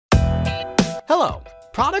Hello,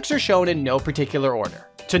 products are shown in no particular order.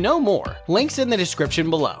 To know more, links in the description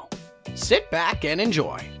below. Sit back and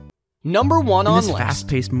enjoy. Number 1 on list. In this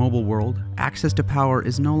fast-paced mobile world, access to power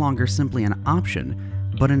is no longer simply an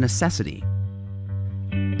option, but a necessity.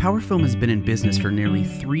 PowerFilm has been in business for nearly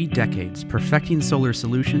 3 decades, perfecting solar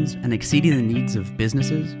solutions and exceeding the needs of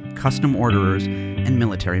businesses, custom orderers, and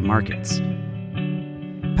military markets.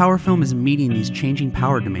 PowerFilm is meeting these changing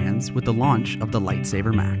power demands with the launch of the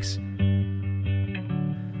LightSaver Max.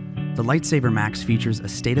 The LightSaver Max features a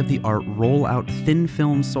state-of-the-art roll-out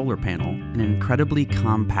thin-film solar panel in an incredibly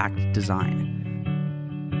compact design.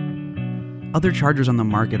 Other chargers on the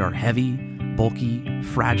market are heavy, bulky,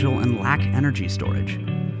 fragile, and lack energy storage.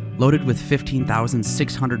 Loaded with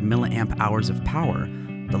 15,600 milliamp hours of power,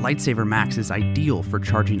 the LightSaver Max is ideal for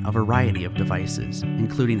charging a variety of devices,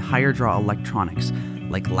 including higher draw electronics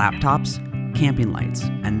like laptops, camping lights,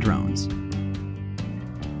 and drones.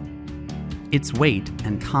 Its weight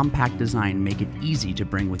and compact design make it easy to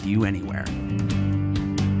bring with you anywhere.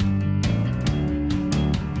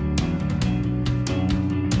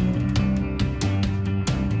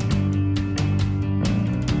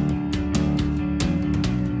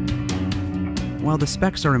 While the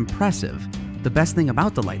specs are impressive, the best thing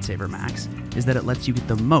about the LightSaver Max is that it lets you get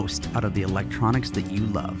the most out of the electronics that you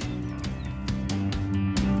love.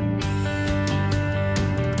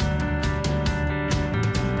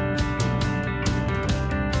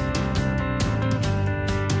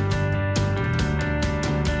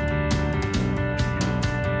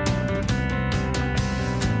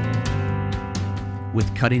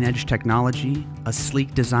 With cutting-edge technology, a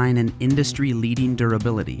sleek design, and industry-leading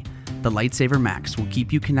durability, the LightSaver Max will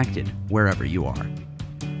keep you connected wherever you are.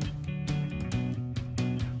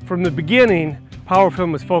 From the beginning,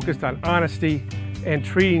 PowerFilm was focused on honesty and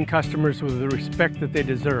treating customers with the respect that they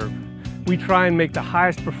deserve. We try and make the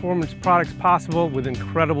highest performance products possible with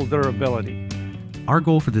incredible durability. Our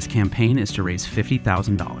goal for this campaign is to raise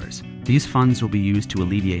 $50,000. These funds will be used to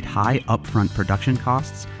alleviate high upfront production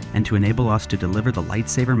costs and to enable us to deliver the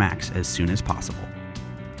LightSaver Max as soon as possible.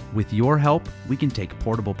 With your help, we can take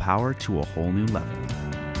portable power to a whole new level.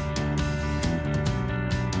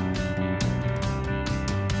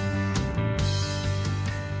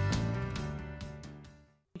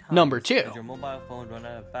 Number 2. Did your mobile phone run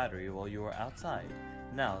out of battery while you were outside?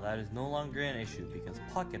 Now that is no longer an issue because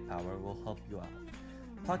PocketPower will help you out.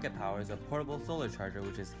 PocketPower is a portable solar charger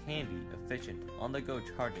which is handy, efficient, on-the-go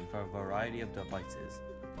charging for a variety of devices.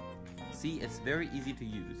 See, it's very easy to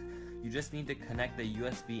use. You just need to connect the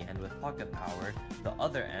USB end with PocketPower, the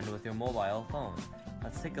other end with your mobile phone.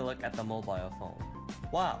 Let's take a look at the mobile phone.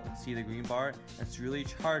 Wow, see the green bar? It's really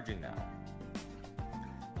charging now.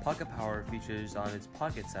 PocketPower features on its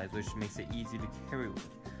pocket size which makes it easy to carry with.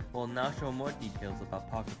 We'll now show more details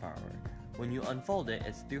about PocketPower. When you unfold it,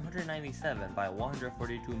 it's 397 by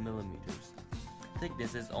 142 millimeters.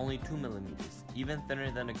 Thickness is only 2 millimeters, even thinner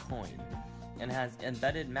than a coin, and has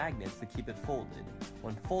embedded magnets to keep it folded.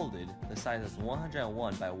 When folded, the size is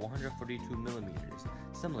 101 by 142 millimeters,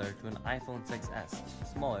 similar to an iPhone 6s,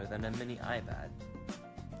 smaller than a mini iPad.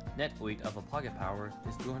 Net weight of a PocketPower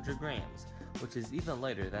is 200 grams, which is even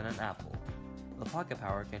lighter than an apple. The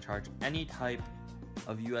PocketPower can charge any type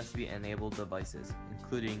of USB-enabled devices,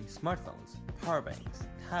 including smartphones, power banks,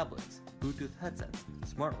 tablets, Bluetooth headsets,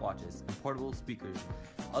 smartwatches, and portable speakers.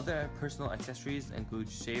 Other personal accessories include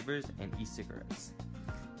shavers and e-cigarettes.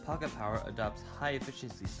 PocketPower adopts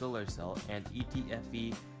high-efficiency solar cell and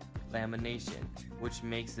ETFE lamination, which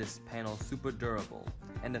makes this panel super durable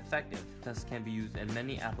and effective, thus can be used in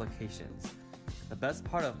many applications. The best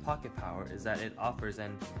part of PocketPower is that it offers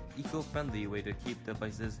an eco-friendly way to keep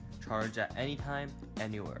devices charged at any time,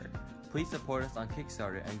 anywhere. Please support us on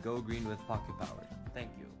Kickstarter and go green with PocketPower.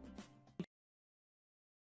 Thank you.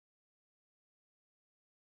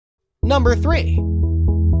 Number 3.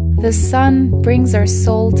 The sun brings our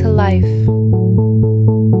soul to life,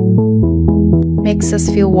 makes us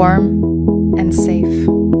feel warm and safe.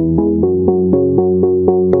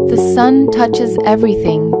 The sun touches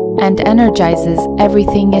everything and energizes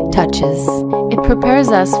everything it touches. It prepares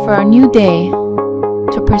us for a new day,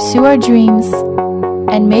 to pursue our dreams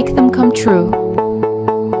and make them come true.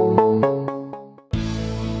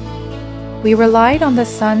 We relied on the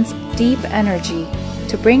sun's deep energy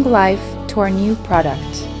to bring life to our new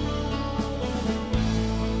product.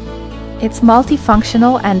 It's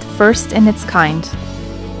multifunctional and first in its kind.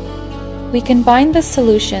 We combine the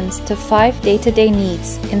solutions to 5 day-to-day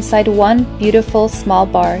needs inside one beautiful small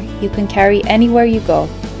bar you can carry anywhere you go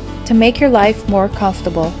to make your life more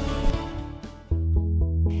comfortable.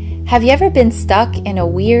 Have you ever been stuck in a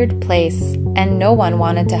weird place and no one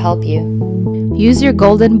wanted to help you? use your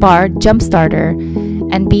GoldEye Bar jump starter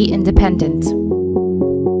and be independent.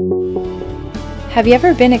 Have you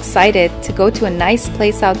ever been excited to go to a nice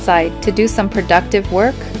place outside to do some productive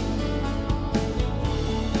work?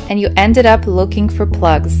 And you ended up looking for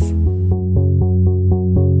plugs.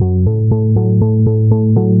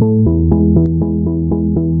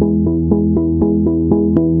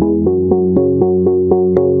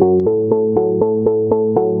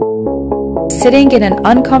 Sitting in an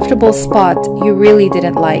uncomfortable spot you really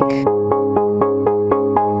didn't like.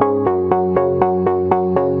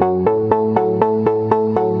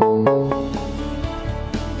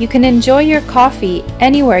 You can enjoy your coffee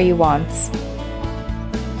anywhere you want.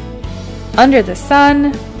 Under the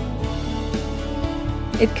sun.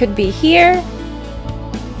 It could be here.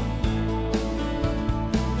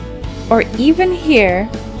 Or even here.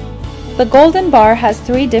 The GoldEye Bar has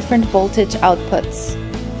 3 different voltage outputs.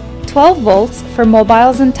 12 volts for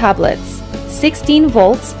mobiles and tablets, 16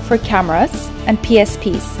 volts for cameras and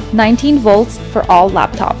PSPs, 19 volts for all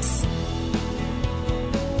laptops.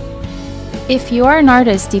 If you are an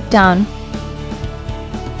artist deep down,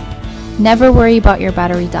 never worry about your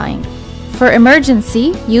battery dying. For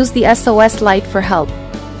emergency, use the SOS light for help.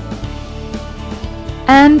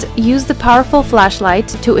 And use the powerful flashlight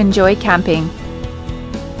to enjoy camping.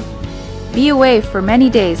 Be away for many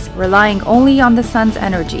days, relying only on the sun's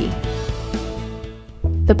energy.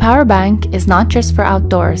 The power bank is not just for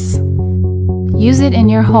outdoors. Use it in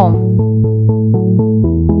your home.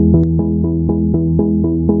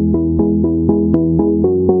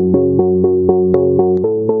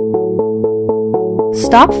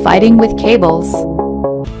 Stop fighting with cables.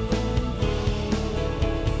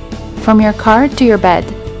 From your car to your bed.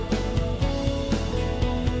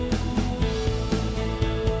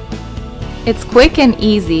 It's quick and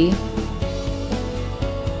easy.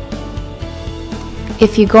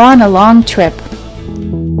 If you go on a long trip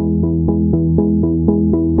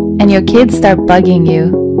and your kids start bugging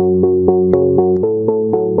you,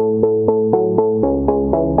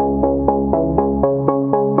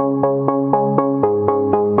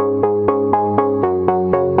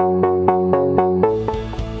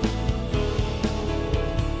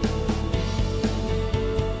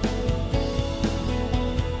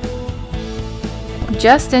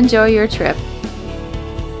 just enjoy your trip.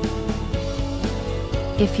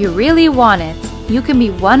 If you really want it, you can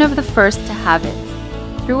be one of the first to have it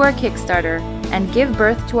through our Kickstarter and give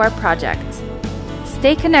birth to our project.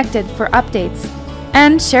 Stay connected for updates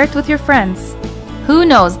and share it with your friends. Who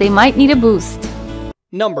knows, they might need a boost.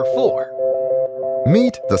 Number 4.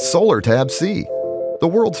 Meet the SolarTab C, the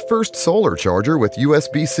world's first solar charger with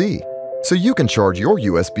USB-C. So you can charge your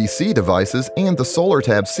USB-C devices and the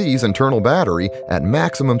SolarTab C's internal battery at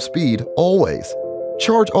maximum speed always.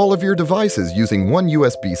 Charge all of your devices using one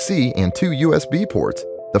USB-C and 2 USB ports,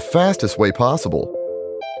 the fastest way possible.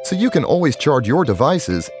 So you can always charge your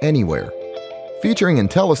devices anywhere. Featuring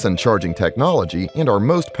IntelliSun charging technology and our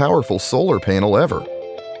most powerful solar panel ever.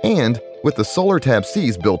 And with the SolarTab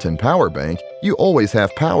C's built-in power bank, you always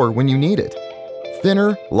have power when you need it.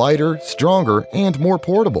 Thinner, lighter, stronger, and more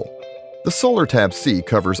portable. The SolarTab C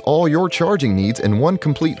covers all your charging needs in one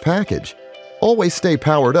complete package. Always stay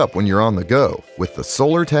powered up when you're on the go with the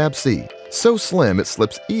SolarTab C. So slim it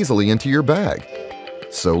slips easily into your bag.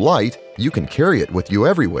 So light, you can carry it with you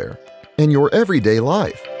everywhere, in your everyday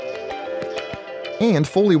life. And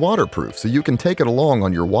fully waterproof so you can take it along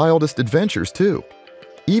on your wildest adventures too,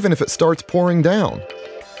 even if it starts pouring down.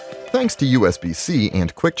 Thanks to USB-C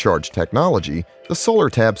and quick charge technology, the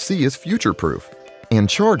SolarTab C is future-proof and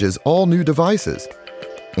charges all new devices,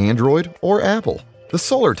 Android or Apple. The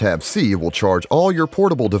SolarTab C will charge all your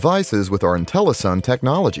portable devices with our IntelliSun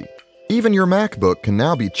technology. Even your MacBook can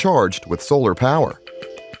now be charged with solar power.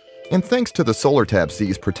 And thanks to the SolarTab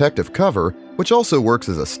C's protective cover, which also works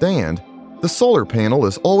as a stand, the solar panel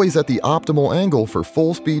is always at the optimal angle for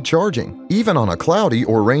full-speed charging, even on a cloudy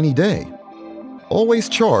or rainy day. Always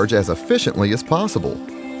charge as efficiently as possible.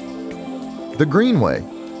 The Green Way.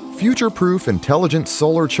 Future-proof intelligent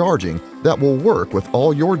solar charging that will work with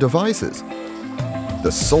all your devices. The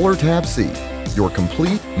SolarTab C, your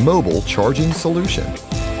complete mobile charging solution.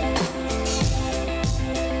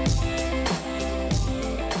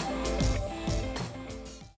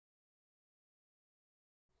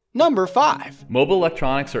 Number 5. Mobile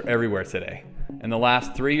electronics are everywhere today. In the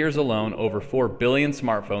last 3 years alone, over 4 billion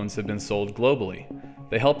smartphones have been sold globally.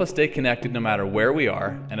 They help us stay connected no matter where we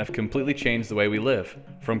are and have completely changed the way we live.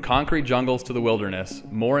 From concrete jungles to the wilderness,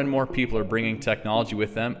 more and more people are bringing technology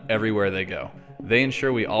with them everywhere they go. They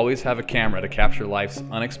ensure we always have a camera to capture life's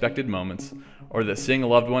unexpected moments, or that seeing a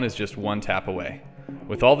loved one is just one tap away.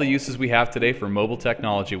 With all the uses we have today for mobile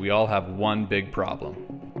technology, we all have one big problem: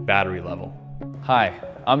 battery level. Hi,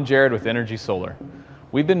 I'm Jared with Energy Solar.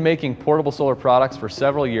 We've been making portable solar products for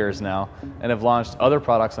several years now and have launched other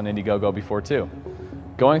products on Indiegogo before too.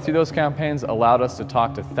 Going through those campaigns allowed us to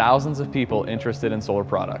talk to thousands of people interested in solar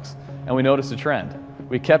products, and we noticed a trend.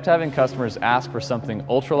 We kept having customers ask for something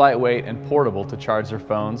ultra lightweight and portable to charge their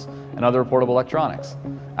phones and other portable electronics.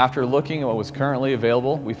 After looking at what was currently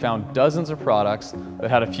available, we found dozens of products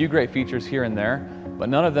that had a few great features here and there, but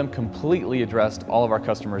none of them completely addressed all of our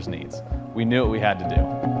customers' needs. We knew what we had to do.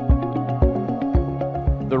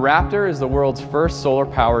 The Raptor is the world's first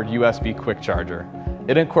solar-powered USB quick charger.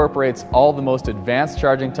 It incorporates all the most advanced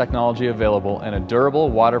charging technology available in a durable,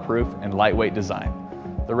 waterproof, and lightweight design.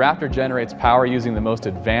 The Raptor generates power using the most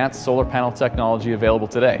advanced solar panel technology available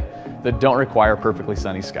today that don't require perfectly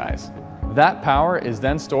sunny skies. That power is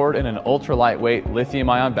then stored in an ultra-lightweight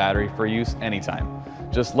lithium-ion battery for use anytime.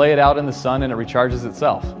 Just lay it out in the sun and it recharges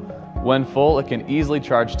itself. When full, it can easily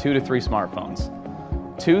charge 2 to 3 smartphones.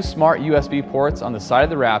 2 smart USB ports on the side of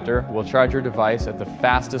the Raptor will charge your device at the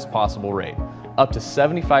fastest possible rate, up to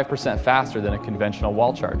 75% faster than a conventional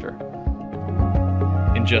wall charger.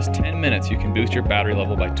 In just 10 minutes, you can boost your battery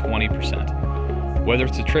level by 20%. Whether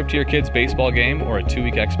it's a trip to your kid's baseball game or a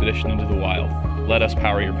 2-week expedition into the wild, let us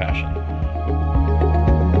power your passion.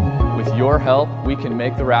 With your help, we can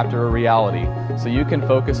make the Raptor a reality, so you can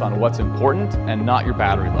focus on what's important and not your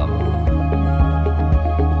battery level.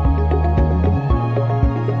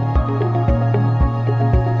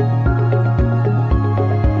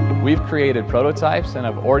 We've created prototypes and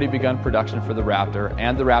have already begun production for the Raptor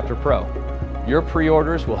and the Raptor Pro. Your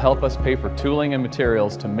pre-orders will help us pay for tooling and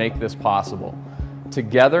materials to make this possible.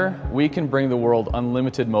 Together, we can bring the world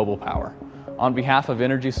unlimited mobile power. On behalf of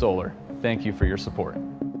Energy Solar, thank you for your support.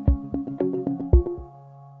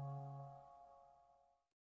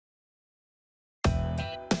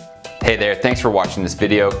 Hey there, thanks for watching this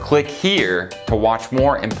video. Click here to watch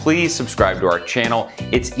more and please subscribe to our channel.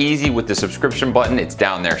 It's easy with the subscription button, it's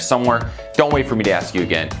down there somewhere. Don't wait for me to ask you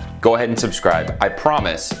again. Go ahead and subscribe. I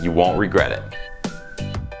promise you won't regret it.